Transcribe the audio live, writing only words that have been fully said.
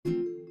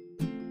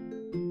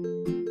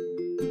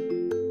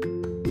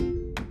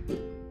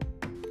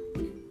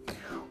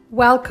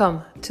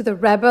Welcome to the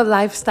Rebel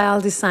Lifestyle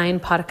Design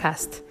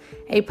Podcast,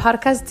 a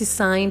podcast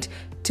designed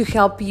to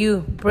help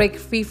you break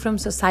free from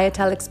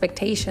societal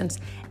expectations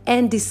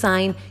and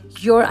design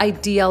your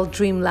ideal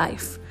dream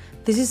life.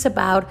 This is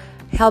about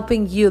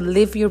helping you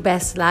live your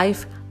best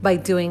life by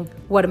doing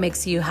what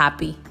makes you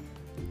happy.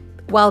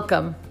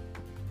 Welcome.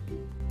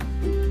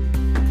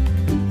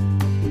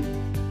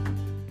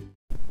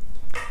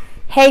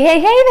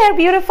 Hey there,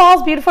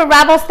 beautiful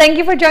rebels. Thank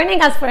you for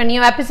joining us for a new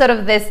episode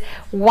of this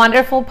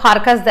wonderful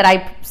podcast that I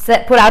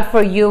put out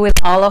for you with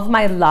all of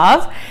my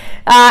love.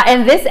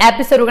 In this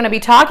episode, we're going to be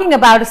talking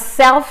about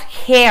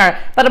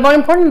self-care, but more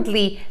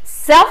importantly,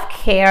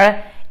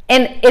 self-care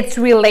and its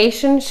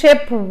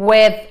relationship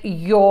with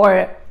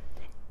your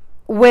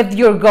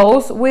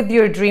goals, with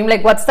your dream.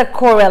 Like, what's the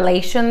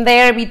correlation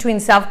there between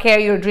self-care,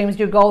 your dreams,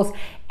 your goals,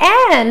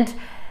 and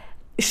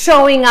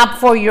showing up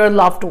for your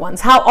loved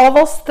ones, how all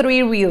those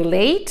three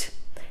relate,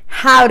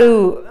 how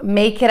to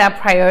make it a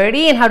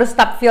priority, and how to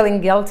stop feeling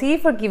guilty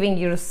for giving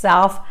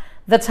yourself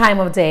the time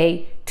of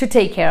day to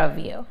take care of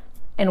you,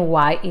 and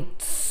why it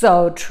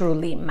so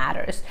truly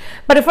matters.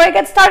 But before I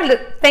get started,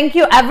 thank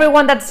you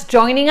everyone that's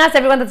joining us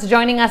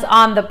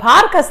on the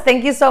podcast.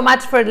 Thank you so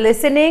much for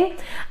listening.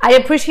 I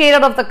appreciate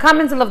all of the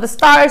comments, all of the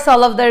stars,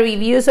 all of the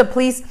reviews, so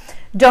please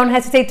don't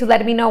hesitate to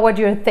let me know what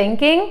you're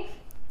thinking.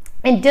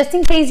 And just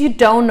in case you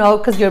don't know,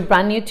 because you're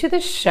brand new to the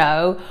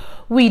show,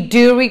 we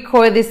do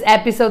record these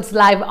episodes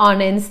live on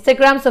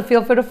Instagram. So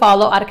feel free to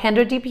follow at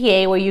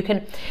KendraDPA, where you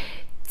can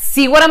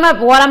see what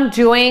I'm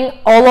doing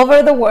all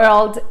over the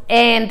world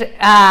and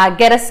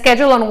get a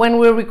schedule on when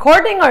we're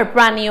recording our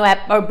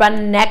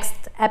brand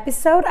next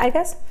episode, I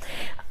guess.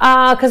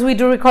 Because we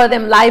do record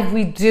them live,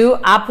 we do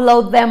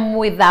upload them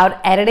without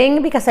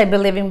editing because I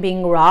believe in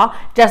being raw,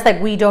 just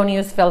like we don't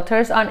use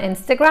filters on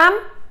Instagram,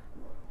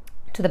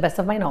 to the best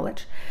of my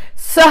knowledge.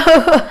 So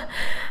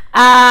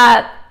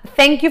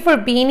thank you for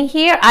being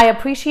here. I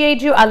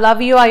appreciate you. I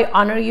love you. I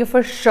honor you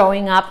for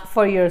showing up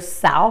for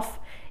yourself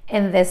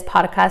in this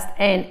podcast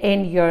and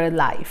in your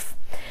life.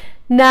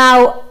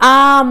 Now,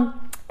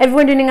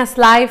 everyone joining us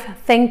live,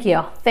 thank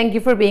you. Thank you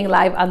for being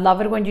live. I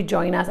love it when you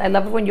join us. I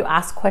love it when you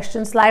ask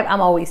questions live. I'm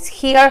always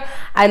here.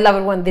 I love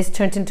it when this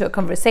turns into a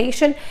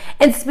conversation.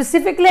 And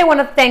specifically, I want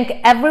to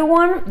thank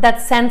everyone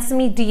that sends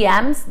me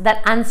DMs,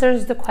 that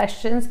answers the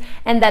questions,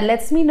 and that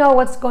lets me know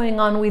what's going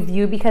on with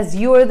you, because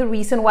you are the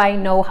reason why I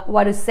know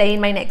what to say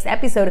in my next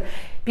episode,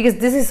 because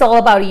this is all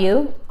about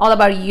you,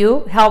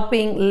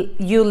 helping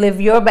you live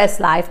your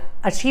best life,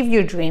 achieve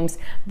your dreams,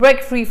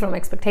 break free from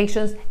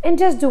expectations, and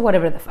just do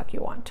whatever the fuck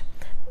you want.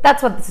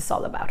 That's what this is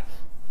all about.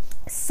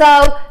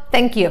 So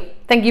thank you.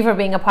 Thank you for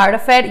being a part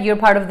of it. You're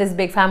part of this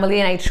big family,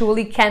 and I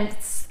truly can't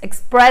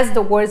express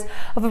the words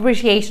of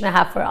appreciation I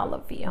have for all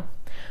of you.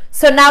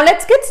 So now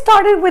let's get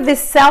started with this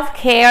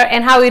self-care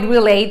and how it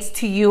relates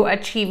to you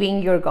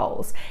achieving your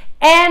goals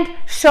and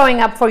showing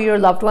up for your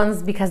loved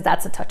ones, because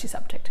that's a touchy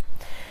subject.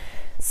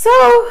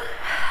 So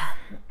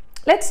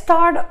let's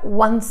start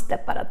one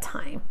step at a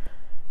time.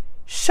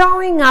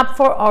 Showing up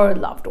for our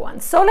loved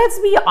ones. So let's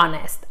be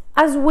honest.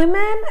 As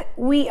women,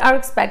 we are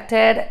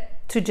expected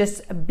to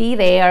just be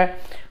there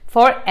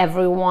for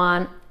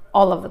everyone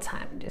all of the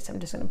time. I'm just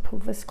going to pull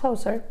this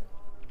closer.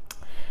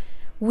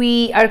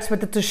 We are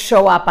expected to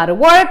show up at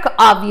work.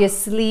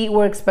 Obviously,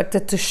 we're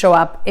expected to show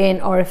up in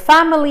our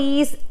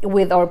families,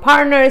 with our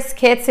partners,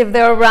 kids if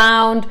they're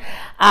around,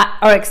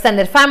 our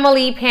extended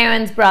family,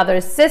 parents,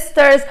 brothers,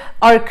 sisters,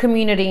 our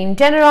community in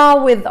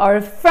general, with our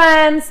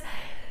friends.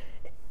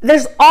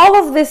 There's all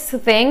of these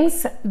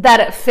things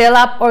that fill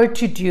up our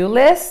to-do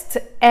list,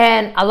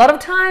 and a lot of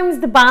times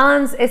the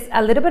balance is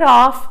a little bit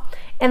off,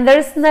 and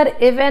there's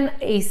not even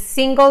a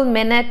single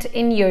minute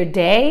in your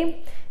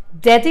day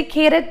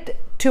dedicated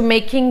to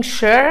making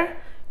sure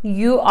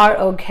you are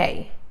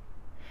okay.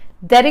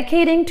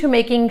 Dedicating to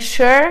making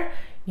sure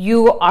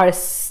you are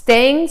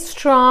staying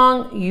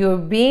strong, you're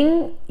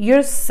being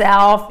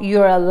yourself,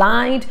 you're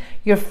aligned,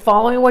 you're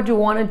following what you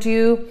want to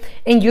do,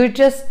 and you're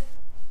just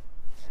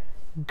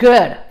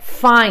good,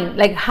 fine.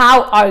 Like,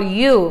 how are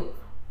you,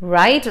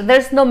 right?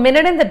 There's no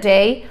minute in the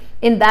day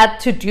in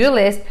that to-do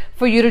list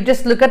for you to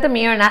just look at the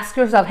mirror and ask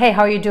yourself, hey,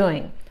 how are you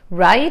doing,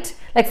 right?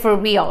 Like, for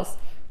reals.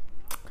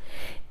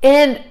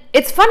 And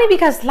it's funny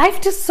because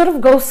life just sort of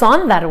goes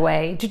on that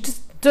way. You're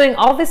just doing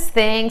all these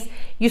things.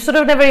 You sort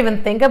of never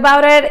even think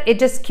about it. It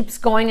just keeps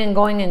going and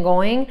going and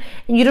going.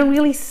 And you don't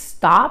really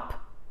stop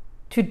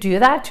to do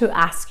that, to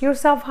ask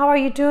yourself, how are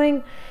you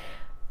doing?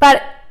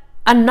 But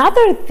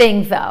another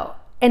thing though,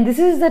 and this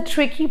is the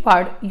tricky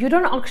part, you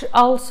don't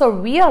also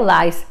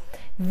realize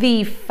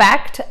the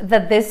effect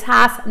that this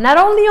has not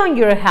only on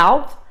your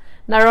health,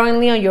 not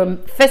only on your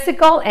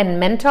physical and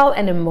mental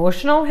and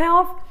emotional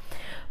health,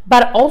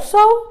 but also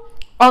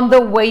on the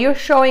way you're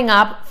showing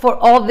up for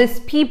all these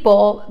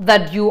people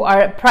that you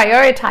are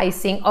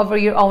prioritizing over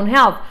your own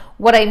health.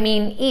 What I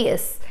mean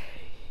is,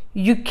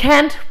 you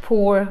can't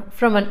pour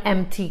from an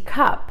empty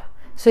cup.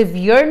 So if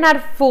you're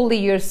not fully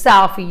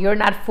yourself, if you're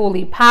not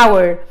fully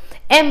empowered,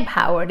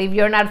 if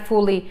you're not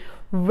fully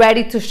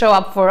ready to show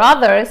up for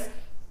others,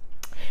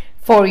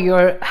 for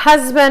your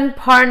husband,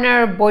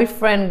 partner,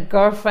 boyfriend,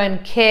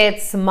 girlfriend,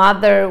 kids,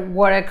 mother,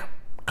 work,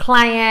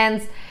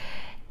 clients,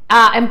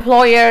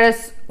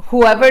 employers,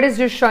 whoever it is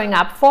you're showing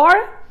up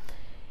for,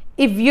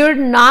 if you're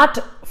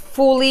not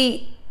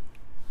fully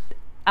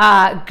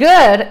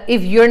good,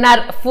 if you're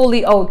not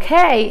fully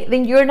okay,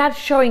 then you're not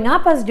showing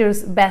up as your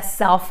best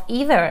self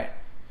either.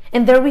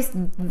 And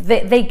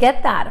they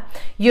get that.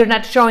 You're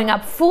not showing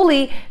up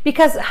fully,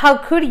 because how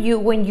could you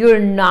when you're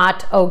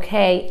not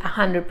okay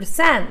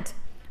 100%,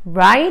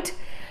 right?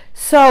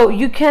 So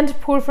you can't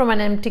pour from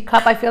an empty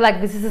cup. I feel like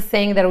this is a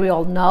thing that we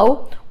all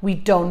know. We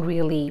don't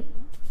really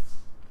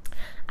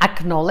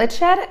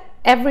acknowledge it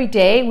every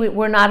day.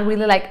 We're not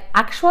really like,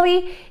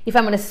 actually, if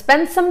I'm going to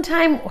spend some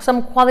time,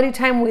 some quality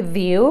time with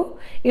you,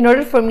 in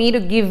order for me to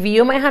give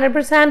you my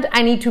 100%,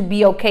 I need to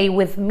be okay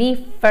with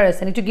me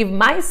first. I need to give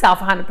myself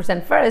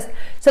 100% first,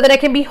 so that I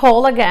can be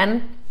whole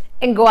again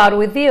and go out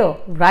with you,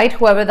 right?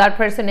 Whoever that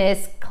person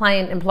is,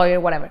 client, employer,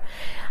 whatever.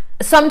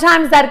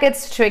 Sometimes that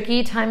gets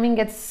tricky. Timing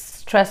gets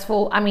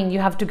stressful. I mean, you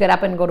have to get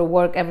up and go to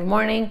work every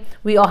morning.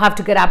 We all have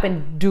to get up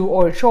and do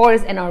our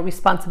chores and our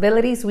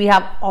responsibilities. We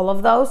have all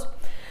of those.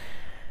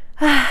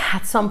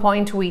 At some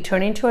point, we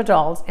turn into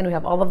adults and we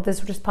have all of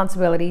these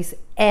responsibilities,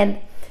 and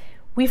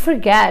we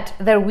forget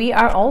that we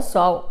are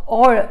also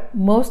our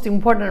most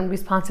important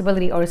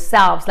responsibility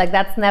ourselves. Like,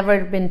 that's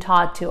never been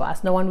taught to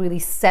us. No one really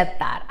said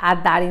that.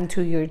 Add that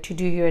into your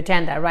to-do, your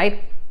agenda,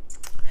 right?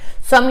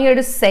 So I'm here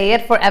to say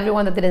it for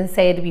everyone that didn't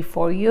say it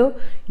before you.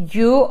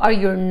 You are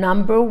your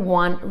number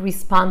one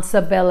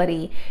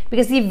responsibility,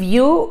 because if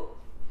you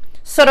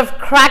sort of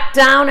crack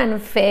down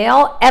and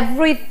fail,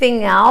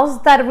 everything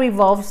else that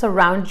revolves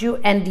around you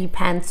and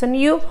depends on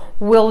you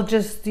will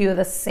just do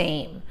the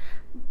same.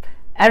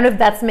 I don't know if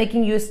that's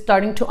making you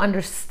starting to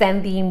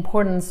understand the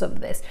importance of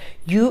this.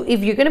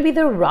 If you're going to be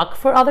the rock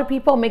for other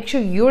people, make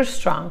sure you're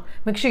strong.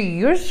 Make sure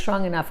you're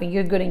strong enough and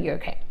you're good and you're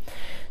okay.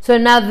 So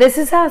now this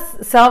is how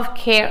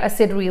self-care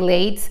as it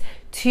relates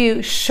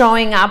to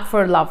showing up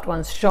for loved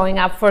ones, showing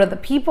up for the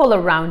people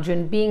around you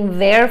and being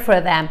there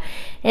for them,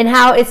 and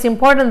how it's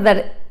important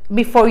that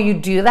before you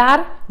do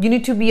that, you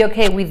need to be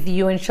okay with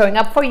you and showing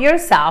up for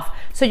yourself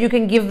so you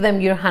can give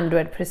them your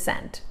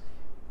 100%.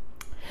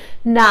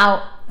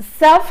 Now,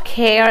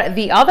 self-care,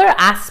 the other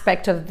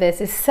aspect of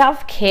this is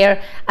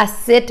self-care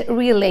as it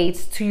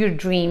relates to your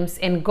dreams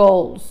and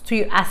goals, to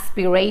your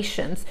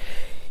aspirations.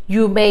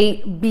 You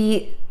may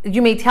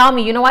tell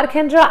me, you know what,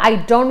 Kendra, I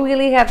don't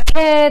really have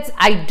kids,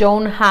 I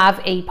don't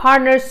have a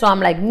partner, so I'm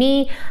like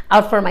me,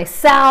 out for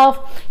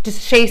myself,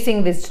 just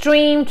chasing this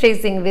dream,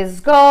 chasing this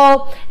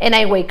goal, and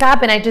I wake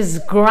up and I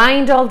just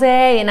grind all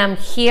day and I'm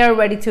here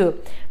ready to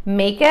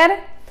make it.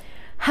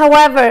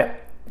 However,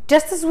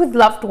 just as with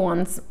loved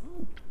ones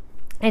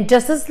and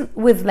just as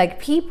with like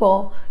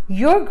people,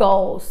 your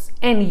goals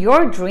and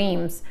your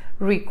dreams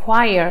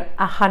require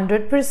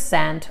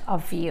 100%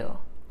 of you.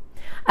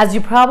 As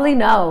you probably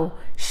know,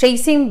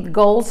 chasing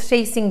goals,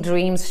 chasing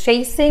dreams,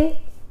 chasing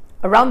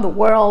around the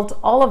world,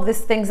 all of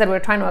these things that we're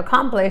trying to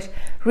accomplish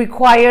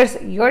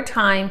requires your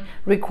time,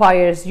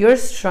 requires your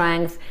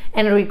strength,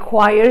 and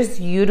requires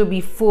you to be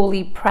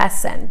fully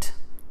present.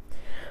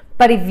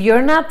 But if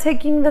you're not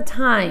taking the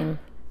time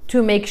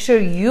to make sure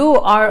you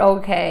are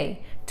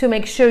okay, to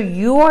make sure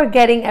you are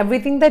getting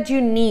everything that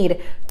you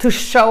need to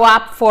show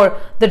up for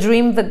the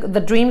dreams,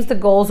 the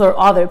goals, or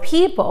other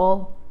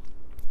people,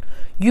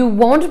 you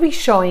won't be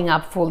showing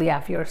up fully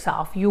of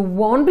yourself. You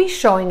won't be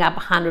showing up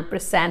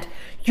 100%.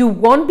 You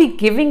won't be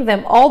giving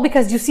them all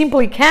because you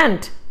simply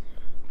can't.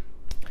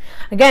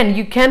 Again,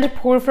 you can't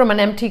pour from an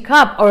empty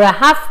cup, or a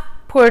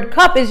half-poured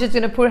cup is just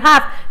going to pour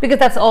half because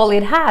that's all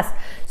it has.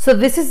 So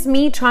this is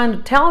me trying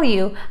to tell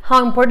you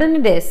how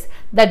important it is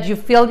that you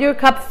fill your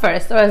cup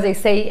first, or as they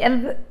say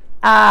in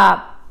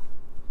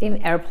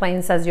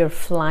airplanes as you're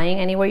flying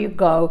anywhere you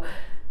go,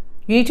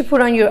 you need to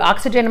put on your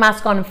oxygen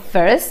mask on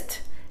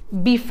first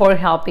before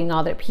helping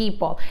other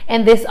people.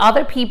 And this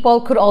other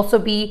people could also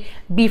be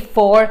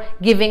before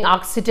giving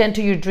oxygen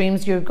to your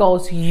dreams, your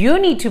goals. You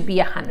need to be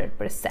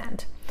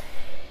 100%.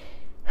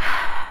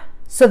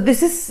 So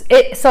this is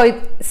it.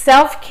 So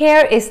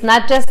self-care is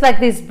not just like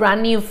this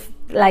brand new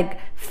like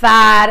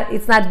fad.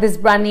 It's not this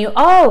brand new,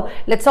 oh,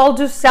 let's all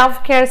do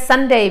self-care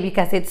Sunday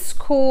because it's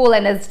cool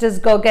and let's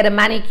just go get a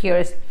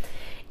manicure.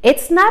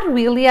 It's not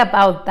really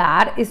about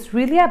that. It's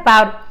really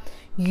about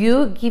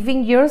you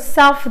giving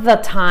yourself the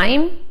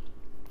time,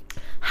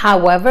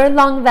 however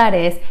long that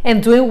is,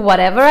 and doing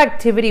whatever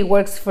activity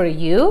works for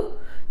you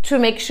to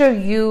make sure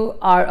you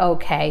are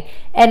okay.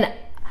 And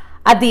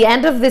at the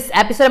end of this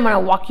episode, I'm going to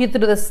walk you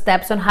through the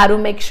steps on how to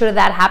make sure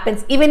that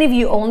happens, even if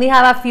you only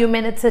have a few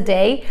minutes a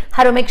day,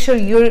 how to make sure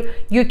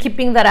you're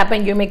keeping that up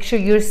and you make sure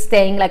you're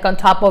staying like on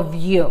top of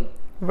you,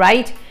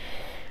 right?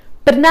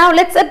 But now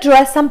let's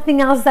address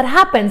something else that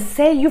happens.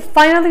 Say you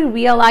finally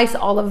realize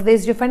all of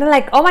this. You're finally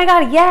like, oh my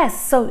God,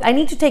 yes. So I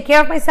need to take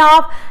care of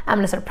myself. I'm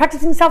going to start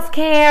practicing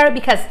self-care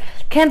because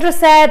Kendra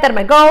said that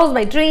my goals,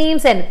 my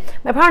dreams, and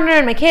my partner,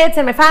 and my kids,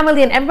 and my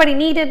family, and everybody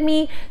needed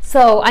me.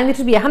 So I need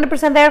to be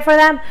 100% there for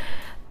them.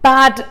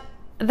 But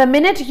the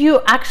minute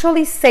you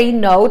actually say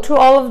no to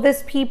all of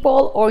these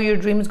people or your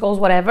dreams, goals,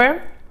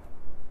 whatever,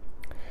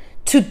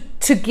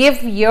 to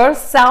give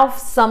yourself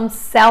some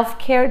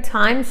self-care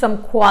time,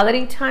 some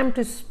quality time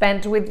to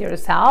spend with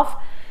yourself,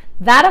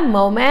 that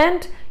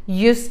moment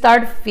you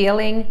start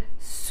feeling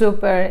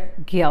super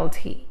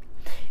guilty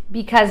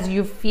because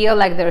you feel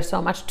like there's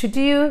so much to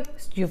do.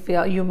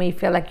 You may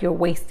feel like you're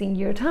wasting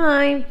your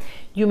time.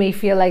 You may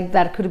feel like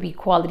that could be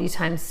quality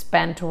time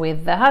spent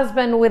with the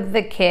husband, with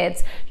the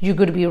kids. You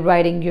could be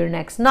writing your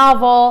next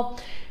novel.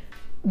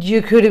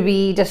 You could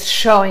be just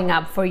showing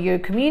up for your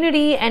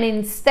community, and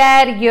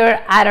instead you're,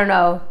 I don't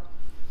know,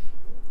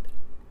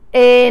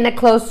 in a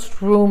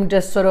closed room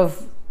just sort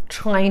of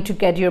trying to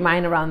get your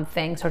mind around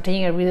things, or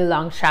taking a really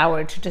long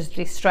shower to just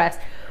de-stress,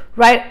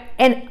 right?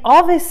 And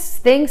all these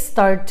things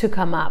start to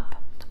come up.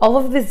 All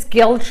of these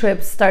guilt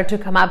trips start to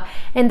come up.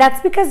 And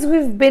that's because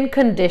we've been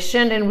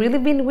conditioned and really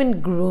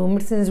been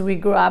groomed since we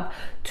grew up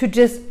to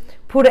just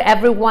put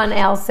everyone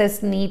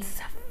else's needs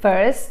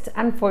first,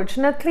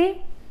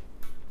 unfortunately.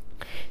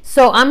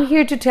 So I'm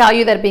here to tell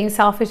you that being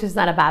selfish is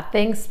not a bad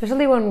thing,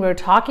 especially when we're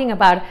talking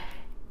about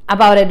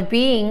it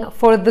being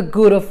for the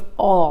good of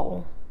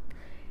all.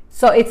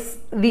 So it's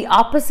the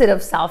opposite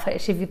of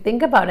selfish if you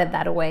think about it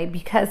that way,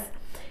 because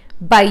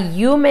by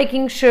you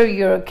making sure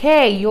you're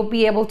okay, you'll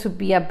be able to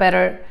be a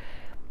better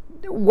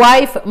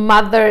wife,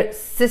 mother,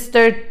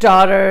 sister,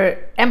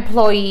 daughter,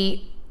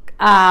 employee,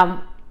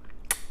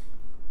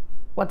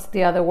 what's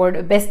the other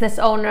word? Business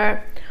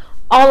owner.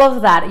 All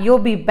of that. You'll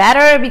be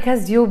better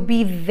because you'll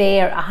be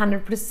there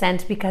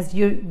 100%, because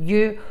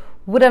you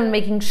would have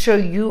making sure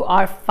you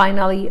are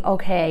finally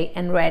okay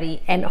and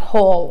ready and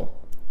whole,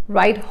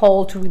 right?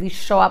 Whole to really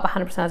show up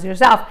 100% as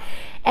yourself.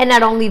 And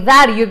not only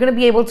that, you're going to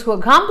be able to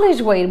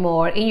accomplish way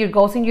more in your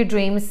goals and your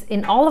dreams,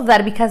 in all of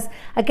that, because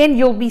again,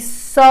 you'll be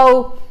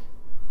so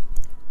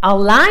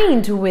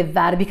aligned with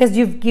that because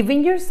you've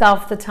given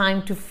yourself the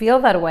time to feel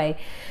that way.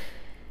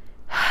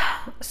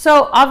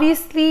 So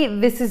obviously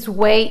this is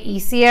way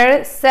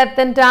easier said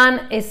than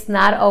done. It's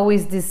not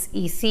always this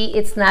easy.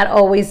 It's not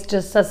always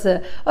just as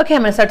a, okay,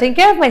 I'm gonna start taking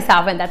care of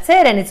myself and that's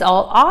it and it's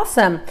all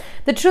awesome.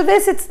 The truth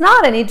is it's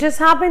not, and it just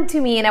happened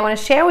to me, and I want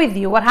to share with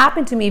you what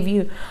happened to me. If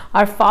you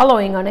are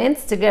following on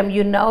Instagram,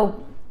 you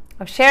know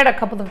I've shared a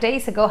couple of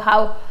days ago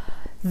how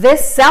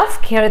this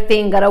self-care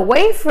thing got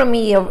away from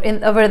me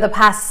over the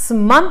past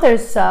month or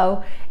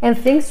so, and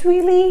things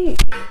really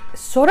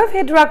sort of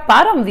hit rock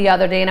bottom the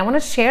other day, and I want to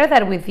share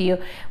that with you,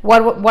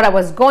 what I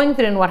was going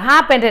through and what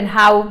happened, and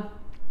how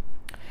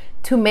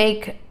to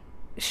make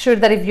sure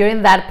that if you're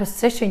in that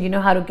position, you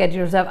know how to get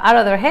yourself out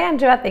of there. Hey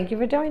Andrea, thank you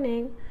for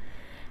joining.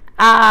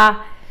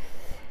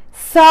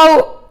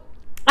 So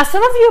as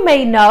some of you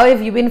may know,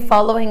 if you've been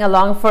following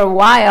along for a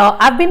while,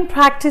 I've been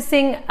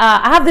practicing,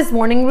 I have this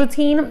morning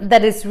routine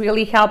that is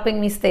really helping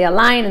me stay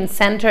aligned and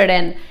centered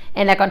and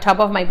like on top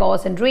of my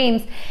goals and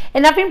dreams.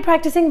 And I've been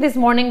practicing this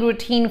morning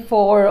routine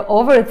for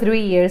over 3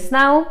 years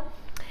now.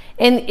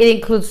 And it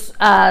includes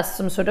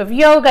some sort of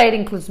yoga, it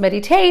includes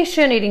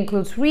meditation, it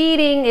includes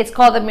reading. It's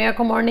called The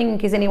Miracle Morning, in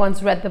case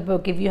anyone's read the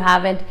book. If you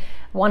haven't,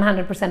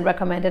 100%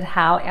 recommended.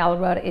 Hal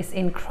Elrod is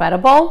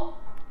incredible.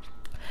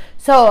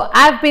 So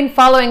I've been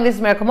following this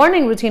Miracle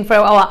Morning routine for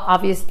a while,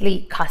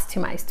 obviously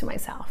customized to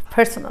myself,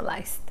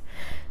 personalized.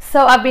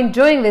 So I've been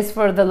doing this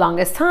for the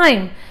longest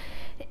time.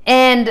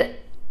 And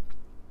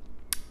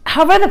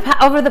however,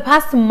 over the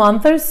past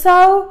month or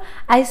so,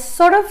 I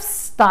sort of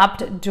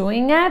stopped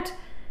doing it.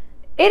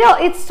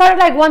 It started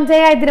like one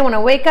day I didn't want to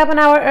wake up an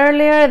hour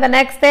earlier. The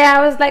next day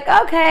I was like,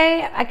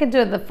 okay, I can do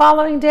it the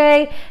following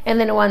day. And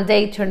then one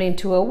day turned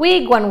into a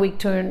week, 1 week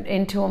turned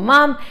into a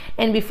month.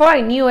 And before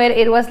I knew it,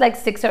 it was like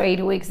 6 or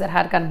 8 weeks that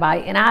had gone by,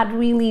 and I had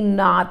really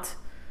not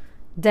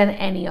done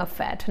any of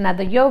it. Not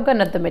the yoga,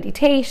 not the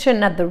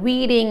meditation, not the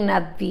reading,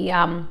 not the,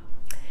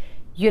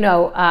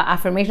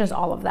 affirmations,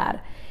 all of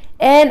that.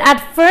 And at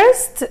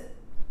first,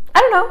 I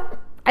don't know,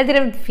 I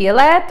didn't feel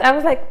it. I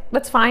was like,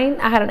 that's fine.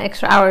 I had an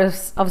extra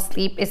hours of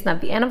sleep. It's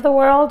not the end of the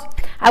world.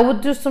 I would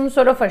do some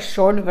sort of a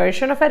short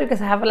version of it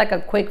because I have like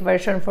a quick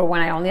version for when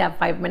I only have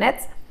 5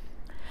 minutes.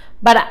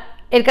 But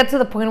it got to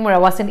the point where I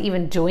wasn't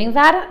even doing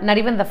that. Not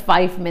even the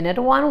 5-minute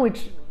one,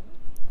 which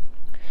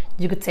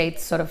you could say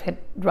it's sort of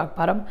hit rock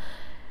bottom.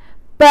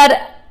 But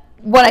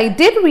what I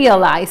did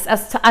realize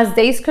as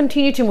days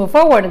continue to move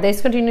forward and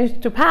days continue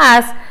to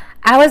pass,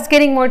 I was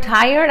getting more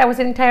tired. I was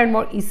getting tired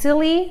more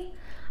easily.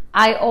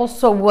 I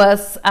also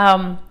was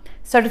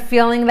started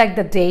feeling like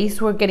the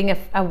days were getting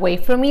away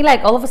from me.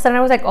 Like all of a sudden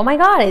I was like, oh my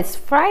God, it's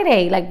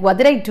Friday. Like what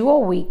did I do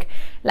all week?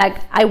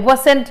 Like I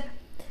wasn't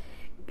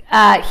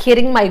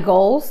hitting my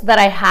goals that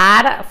I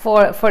had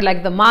for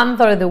like the month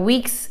or the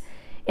weeks.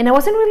 And I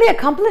wasn't really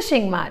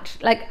accomplishing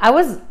much. Like I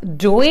was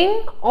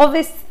doing all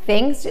these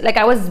things. Like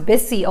I was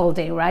busy all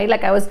day, right?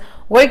 Like I was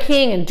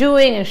working and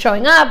doing and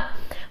showing up,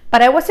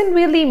 but I wasn't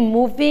really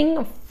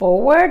moving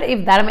forward,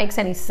 if that makes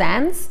any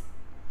sense.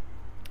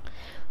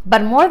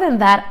 But more than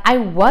that, I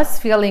was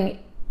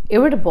feeling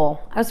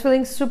irritable. I was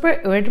feeling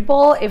super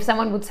irritable. If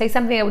someone would say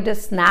something, I would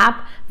just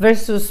snap,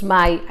 versus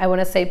my, I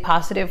want to say,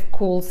 positive,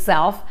 cool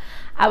self.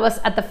 I was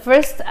at the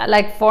first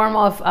like form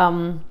of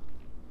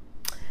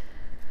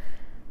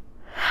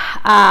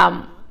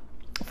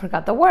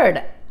forgot the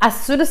word. As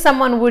soon as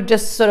someone would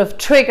just sort of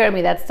trigger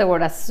me, that's the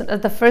word. As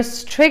the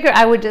first trigger,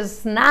 I would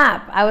just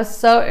snap. I was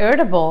so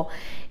irritable,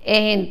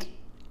 and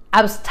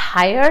I was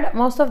tired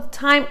most of the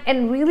time.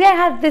 And really, I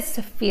had this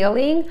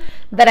feeling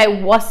that I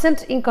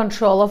wasn't in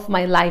control of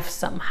my life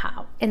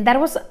somehow. And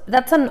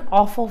that's an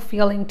awful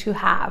feeling to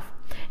have.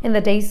 And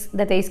the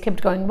days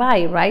kept going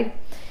by, right?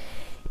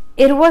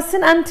 It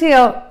wasn't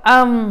until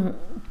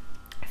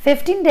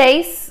 15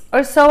 days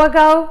or so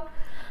ago,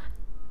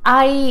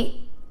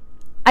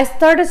 I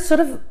started sort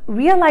of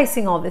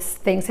realizing all these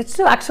things. It's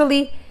to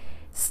actually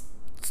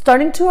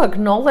starting to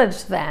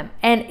acknowledge them.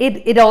 And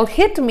it all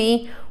hit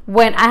me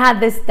when I had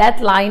this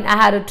deadline. I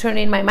had to turn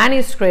in my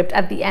manuscript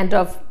at the end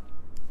of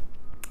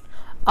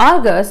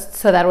August.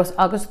 So that was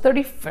August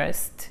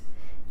 31st.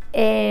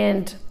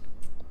 And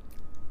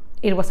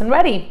it wasn't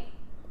ready.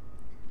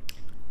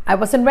 I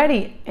wasn't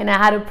ready. And I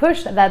had to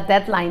push that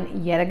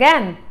deadline yet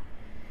again.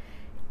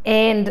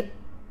 And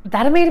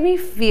that made me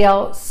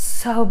feel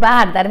so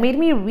bad. That made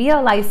me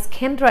realize,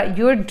 Kendra,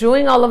 you're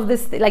doing all of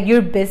this, like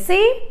you're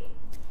busy,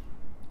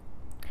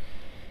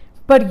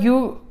 but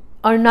you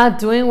are not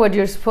doing what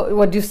you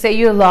say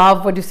you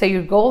love, what you say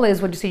your goal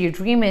is, what you say your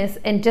dream is.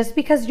 And just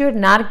because you're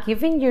not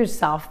giving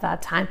yourself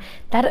that time,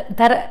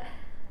 that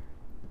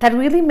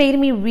really made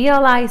me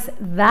realize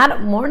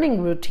that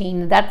morning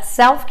routine, that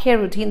self-care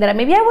routine, that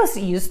maybe I was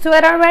used to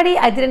it already.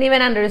 I didn't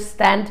even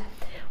understand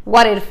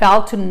what it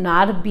felt to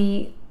not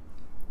be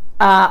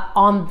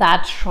on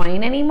that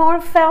train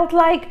anymore, felt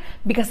like,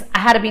 because I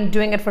had been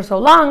doing it for so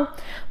long.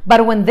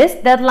 But when this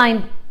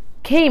deadline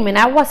came and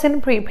I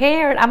wasn't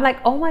prepared, I'm like,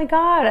 oh my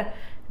God,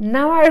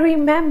 now I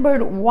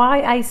remembered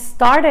why I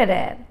started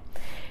it.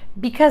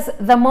 Because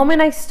the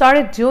moment I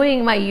started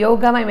doing my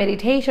yoga, my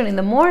meditation in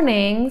the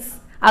mornings,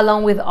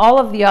 along with all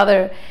of the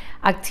other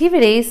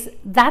activities,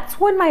 that's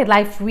when my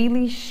life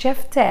really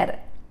shifted.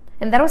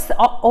 And that was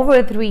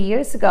over 3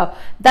 years ago.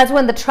 That's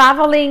when the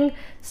traveling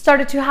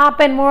started to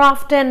happen more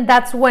often.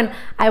 That's when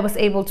I was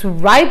able to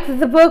write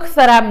the book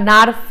that I'm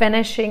not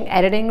finishing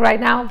editing right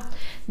now.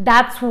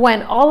 That's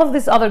when all of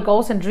these other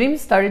goals and dreams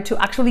started to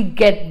actually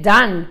get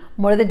done,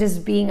 more than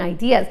just being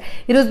ideas.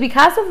 It was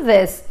because of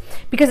this,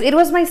 because it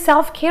was my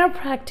self-care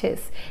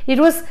practice. It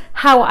was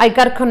how I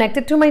got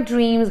connected to my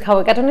dreams, how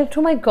I got connected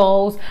to my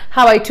goals,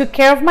 how I took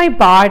care of my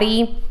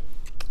body,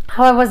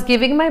 how I was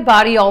giving my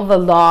body all the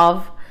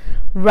love,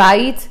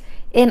 right?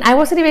 And I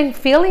wasn't even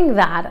feeling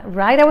that,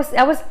 right? I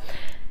was,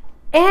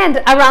 and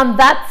around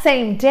that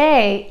same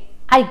day,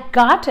 I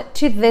got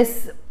to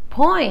this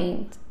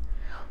point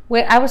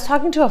where I was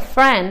talking to a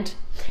friend,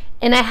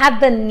 and I had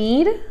the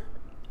need,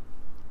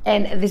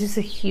 and this is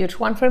a huge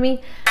one for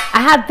me.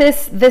 I had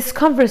this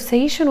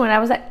conversation when I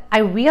was like, I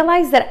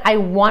realized that I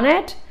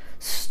wanted to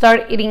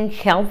start eating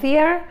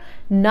healthier,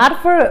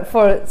 not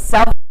for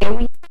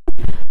self-care,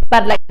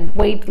 but like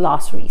weight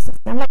loss reasons.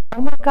 And I'm like,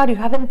 oh my God, you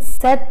haven't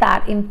said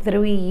that in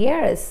 3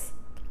 years,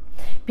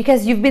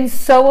 because you've been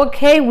so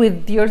okay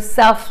with your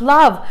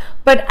self-love.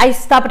 But I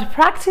stopped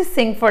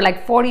practicing for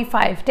like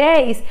 45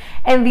 days,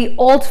 and the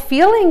old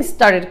feelings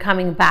started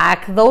coming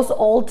back, those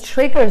old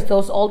triggers,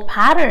 those old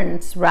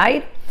patterns,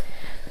 right?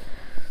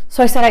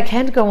 So I said, I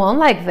can't go on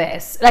like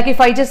this. Like,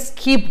 if I just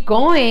keep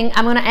going,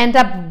 I'm gonna end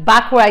up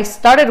back where I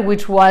started,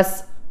 which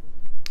was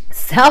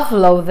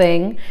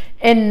self-loathing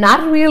and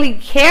not really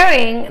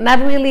caring, not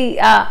really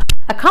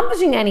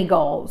accomplishing any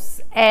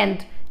goals,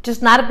 and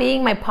just not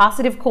being my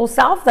positive, cool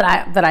self that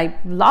I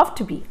love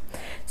to be.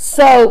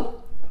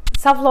 So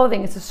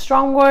self-loathing is a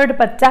strong word,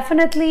 but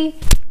definitely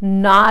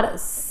not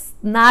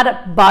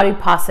body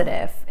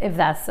positive, if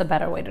that's a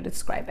better way to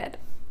describe it.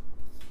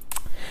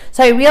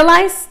 So I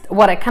realized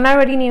what I kind of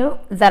already knew,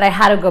 that I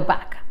had to go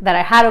back,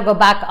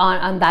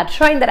 on that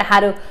train, that I had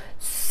to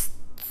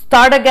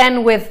start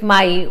again with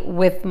my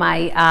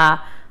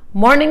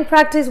morning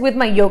practice, with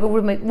my yoga,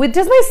 with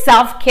just my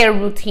self-care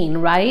routine,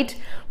 right?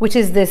 Which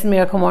is this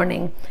Miracle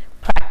Morning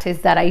practice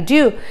that I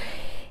do.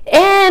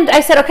 And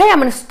I said, okay, I'm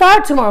going to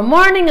start tomorrow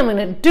morning. I'm going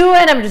to do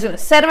it. I'm just going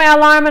to set my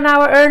alarm an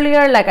hour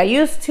earlier like I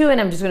used to, and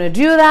I'm just going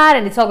to do that,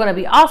 and it's all going to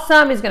be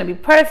awesome. It's going to be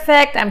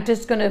perfect. I'm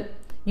just going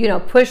to,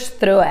 push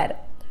through it.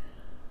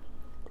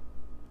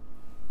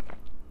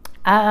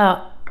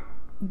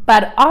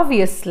 But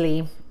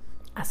obviously,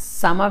 as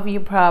some of you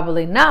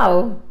probably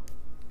know,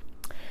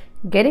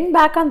 getting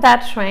back on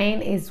that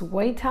train is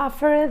way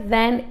tougher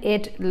than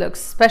it looks,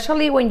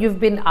 especially when you've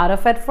been out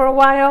of it for a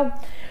while.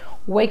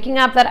 Waking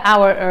up that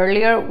hour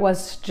earlier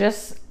was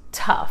just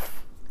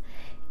tough.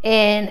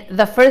 And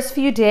the first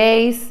few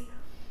days,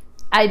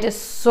 I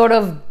just sort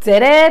of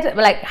did it.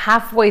 Like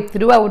halfway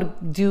through, I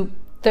would do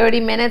 30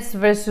 minutes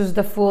versus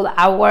the full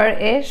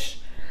hour-ish.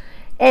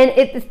 And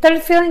it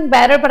started feeling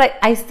better, but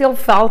I still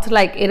felt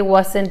like it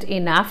wasn't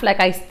enough.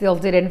 Like I still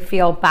didn't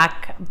feel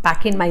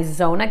back in my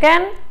zone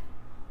again.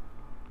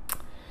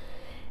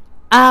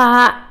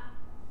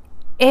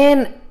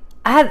 And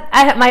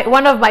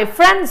one of my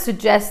friends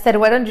suggested,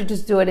 why don't you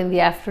just do it in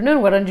the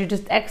afternoon? Why don't you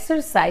just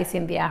exercise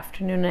in the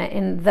afternoon?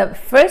 And the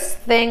first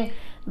thing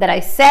that I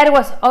said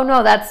was, oh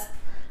no, that's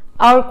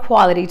our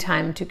quality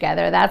time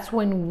together. That's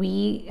when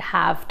we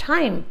have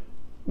time,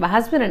 my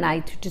husband and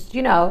I, to just,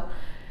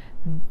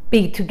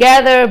 be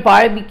together,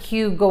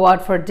 barbecue, go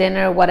out for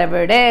dinner,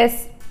 whatever it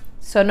is.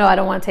 So no, I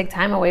don't want to take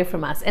time away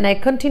from us. And I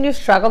continued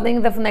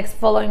struggling the next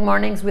following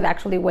mornings with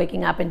actually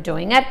waking up and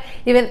doing it.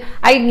 Even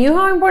I knew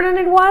how important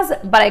it was,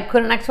 but I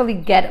couldn't actually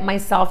get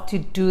myself to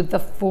do the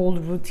full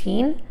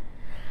routine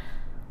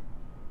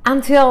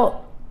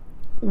until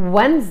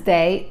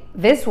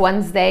this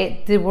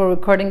Wednesday, we're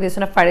recording this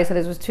on a Friday, so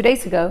this was 2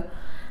 days ago.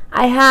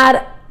 I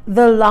had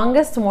the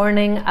longest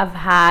morning I've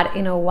had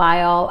in a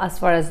while as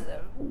far as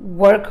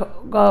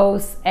work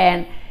goes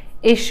and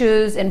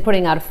issues and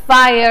putting out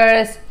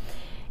fires.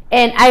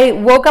 And I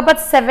woke up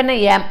at 7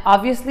 a.m.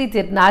 Obviously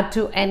did not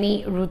do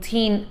any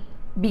routine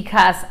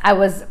because I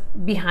was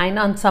behind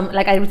on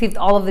I received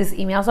all of these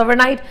emails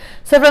overnight.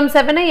 So from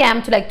 7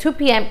 a.m. to 2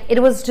 p.m.,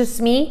 it was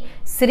just me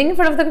sitting in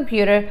front of the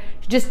computer,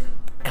 just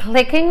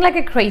clicking like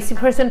a crazy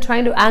person,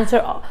 trying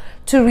to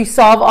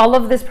resolve all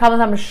of these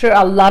problems. I'm sure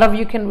a lot of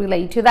you can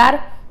relate to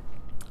that.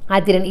 I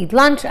didn't eat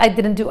lunch. I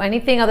didn't do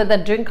anything other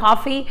than drink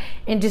coffee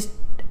and just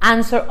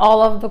answer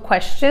all of the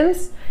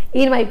questions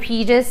in my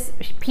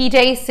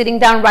PJs, sitting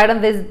down right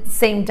on this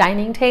same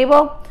dining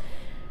table.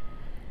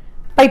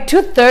 By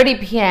 2:30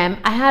 p.m.,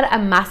 I had a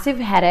massive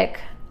headache.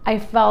 I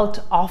felt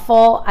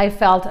awful. I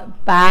felt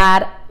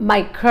bad.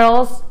 My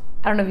curls,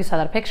 I don't know if you saw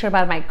that picture,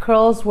 but my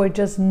curls were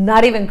just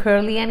not even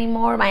curly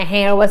anymore. My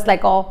hair was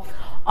all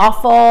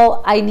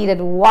awful. I needed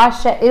to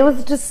wash it. It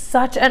was just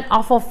such an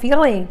awful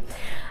feeling.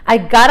 I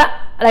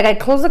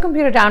closed the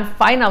computer down.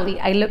 Finally,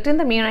 I looked in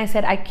the mirror and I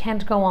said, I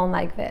can't go on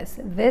like this.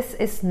 This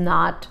is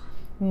not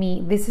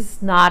me. This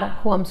is not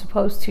who I'm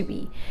supposed to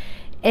be.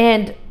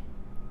 And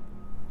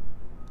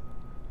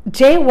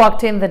Jay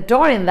walked in the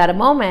door in that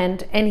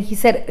moment and he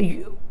said,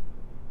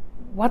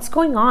 what's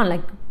going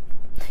on?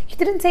 He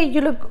didn't say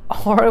you look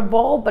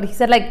horrible, but he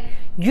said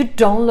you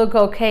don't look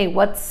okay.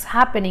 What's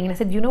happening? And I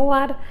said, you know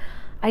what?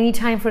 I need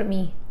time for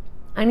me.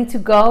 I need to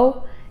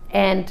go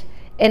and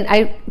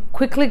I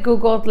quickly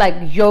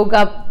Googled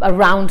yoga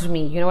around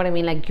me. You know what I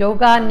mean?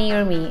 Yoga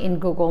near me in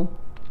Google.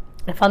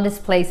 I found this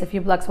place a few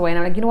blocks away and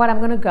I'm you know what? I'm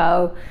going to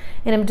go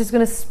and I'm just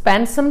going to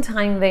spend some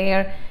time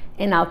there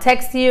and I'll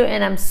text you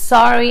and I'm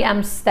sorry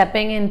I'm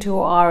stepping into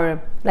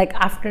our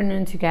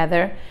afternoon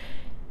together.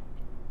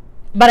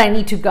 But I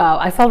need to go.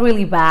 I felt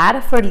really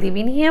bad for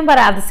leaving him, but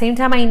at the same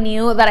time, I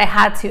knew that I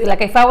had to.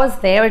 If I was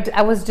there,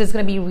 I was just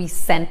going to be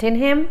resenting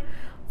him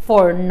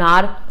for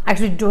not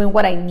actually doing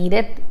what I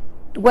needed,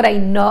 what I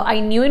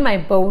knew in my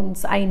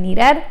bones I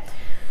needed.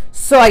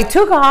 So I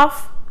took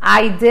off.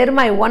 I did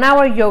my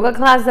 1-hour yoga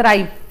class that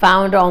I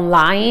found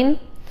online.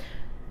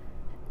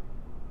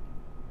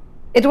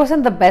 It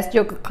wasn't the best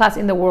yoga class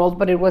in the world,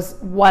 but it was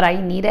what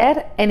I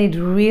needed. And it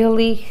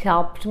really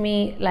helped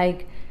me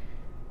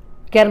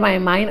get my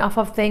mind off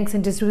of things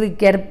and just really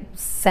get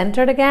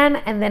centered again.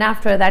 And then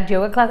after that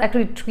yoga class, I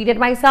actually treated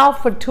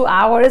myself for 2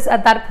 hours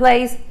at that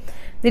place,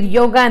 did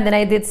yoga, and then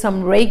I did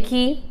some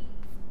Reiki.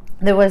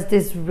 There was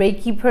this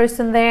Reiki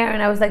person there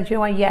and I was you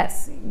know what,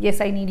 yes,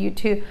 I need you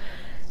too.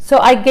 So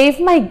I gave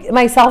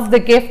myself the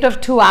gift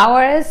of 2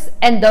 hours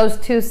and those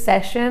 2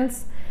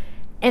 sessions,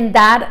 and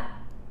that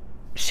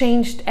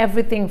changed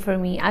everything for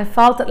me. I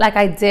felt like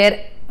I did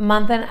a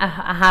month and a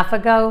half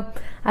ago.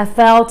 I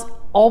felt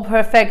all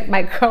perfect.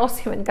 My curls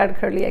even got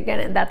curly again,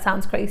 and that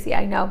sounds crazy,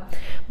 I know.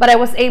 But I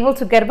was able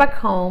to get back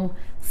home,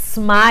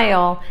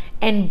 smile,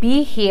 and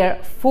be here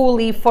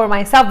fully for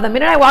myself. The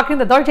minute I walked in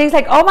the door, Jay's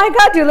oh my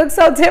God, you look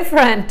so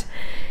different.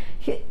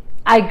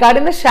 I got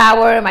in the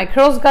shower, my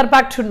curls got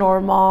back to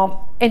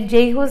normal, and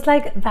Jay was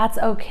that's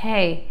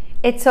okay.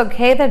 It's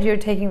okay that you're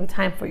taking the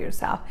time for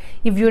yourself.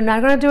 If you're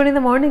not going to do it in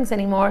the mornings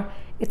anymore,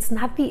 it's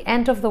not the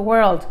end of the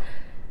world.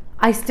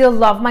 I still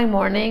love my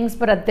mornings,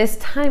 but at this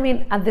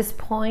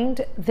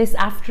point, this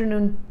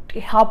afternoon,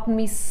 it helped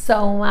me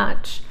so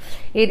much.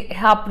 It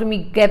helped me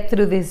get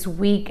through this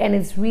week, and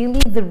it's really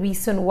the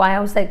reason why I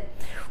was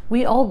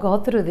we all go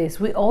through this.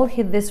 We all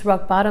hit this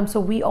rock bottom, so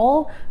we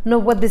all know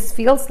what this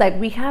feels like.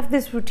 We have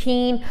this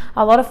routine.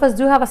 A lot of us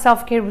do have a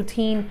self-care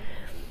routine,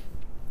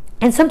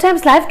 and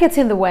sometimes life gets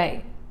in the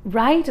way.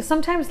 Right?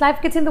 Sometimes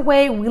life gets in the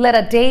way. We let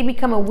a day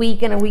become a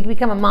week and a week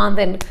become a month,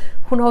 and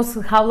who knows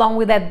how long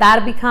we let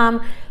that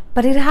become.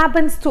 But it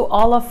happens to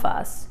all of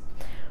us.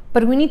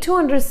 But we need to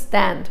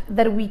understand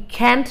that we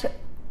can't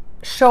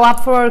show up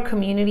for our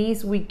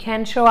communities. We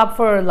can't show up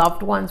for our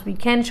loved ones. We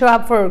can't show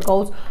up for our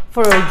goals,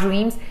 for our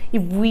dreams,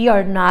 if we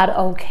are not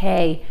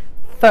okay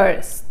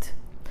first.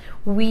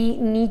 We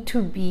need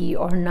to be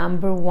our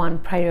number one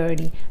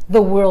priority.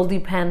 The world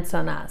depends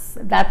on us.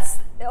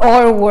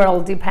 Our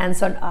world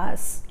depends on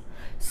us.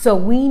 So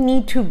we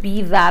need to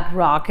be that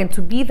rock, and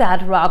to be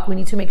that rock, we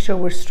need to make sure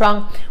we're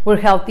strong, we're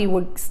healthy,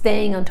 we're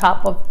staying on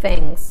top of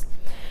things.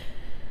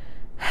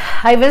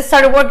 I even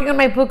started working on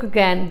my book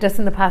again just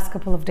in the past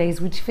couple of days,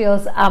 which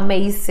feels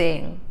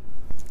amazing.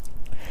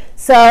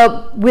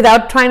 So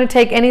without trying to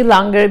take any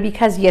longer,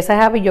 because yes, I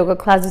have a yoga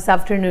class this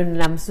afternoon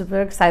and I'm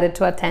super excited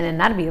to attend and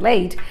not be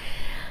late.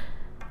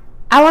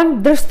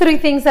 There's 3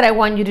 things that I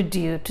want you to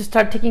do to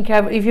start taking care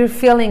of. If you're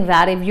feeling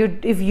that,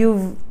 even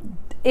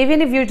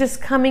if you're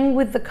just coming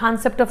with the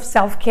concept of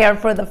self-care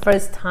for the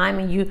first time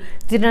and you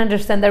didn't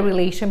understand the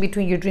relation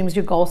between your dreams,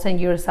 your goals, and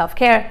your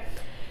self-care,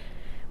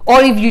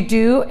 or if you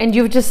do and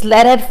you've just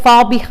let it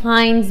fall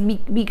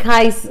behind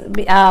because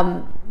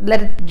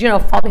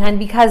fall behind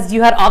because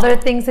you had other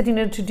things that you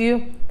needed to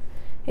do,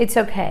 it's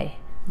okay.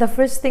 The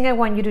first thing I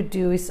want you to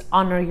do is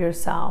honor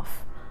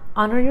yourself.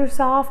 Honor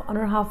yourself,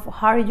 honor how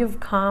far you've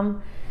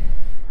come,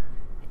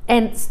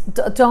 and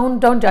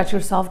don't judge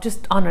yourself,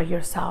 just honor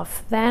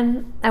yourself.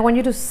 Then I want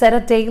you to set a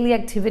daily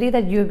activity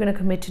that you're going to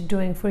commit to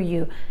doing for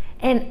you.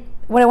 And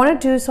what I want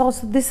to do is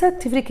also, this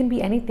activity can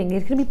be anything.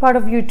 It can be part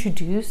of your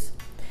to-dos.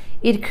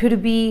 It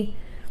could be,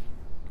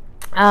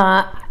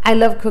 I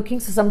love cooking,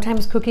 so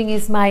sometimes cooking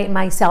is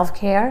my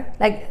self-care,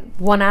 like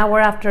 1 hour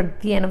after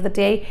the end of the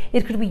day.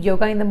 It could be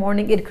yoga in the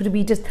morning. It could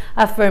be just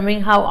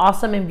affirming how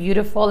awesome and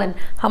beautiful and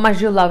how much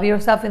you love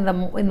yourself in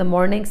the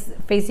mornings,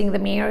 facing the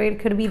mirror. It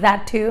could be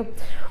that too.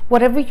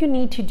 Whatever you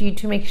need to do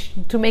to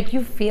make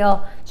you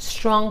feel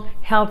strong,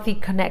 healthy,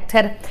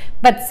 connected.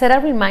 But set a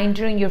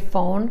reminder in your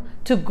phone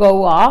to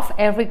go off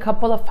every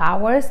couple of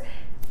hours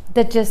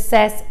that just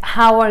says,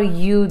 how are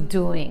you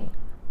doing?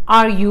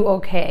 Are you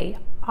okay?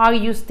 Are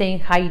you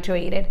staying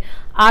hydrated?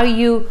 Are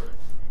you,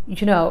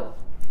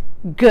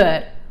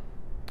 good?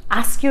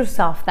 Ask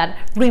yourself that.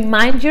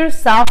 Remind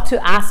yourself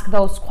to ask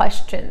those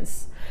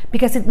questions,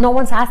 because no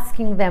one's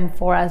asking them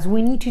for us.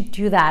 We need to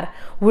do that.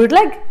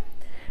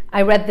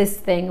 I read this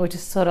thing, which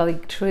is totally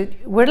true.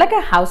 We're like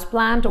a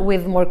houseplant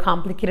with more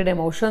complicated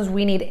emotions.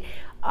 We need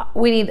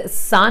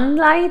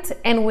sunlight,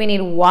 and we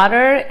need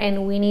water,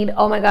 and we need,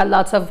 oh my God,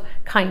 lots of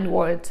kind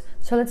words.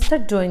 So let's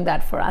start doing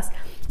that for us.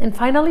 And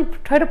finally,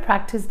 try to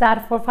practice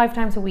that 4 or 5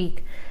 times a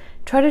week.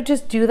 Try to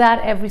just do that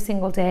every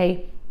single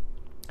day.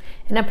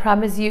 And I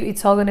promise you,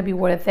 it's all going to be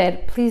worth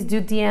it. Please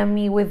do DM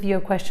me with your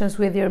questions,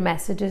 with your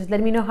messages.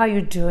 Let me know how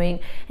you're doing.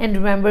 And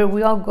remember,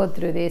 we all go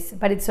through this,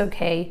 but it's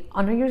okay.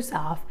 Honor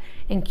yourself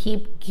and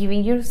keep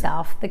giving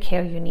yourself the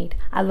care you need.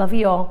 I love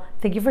you all.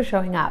 Thank you for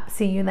showing up.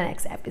 See you in the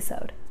next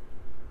episode.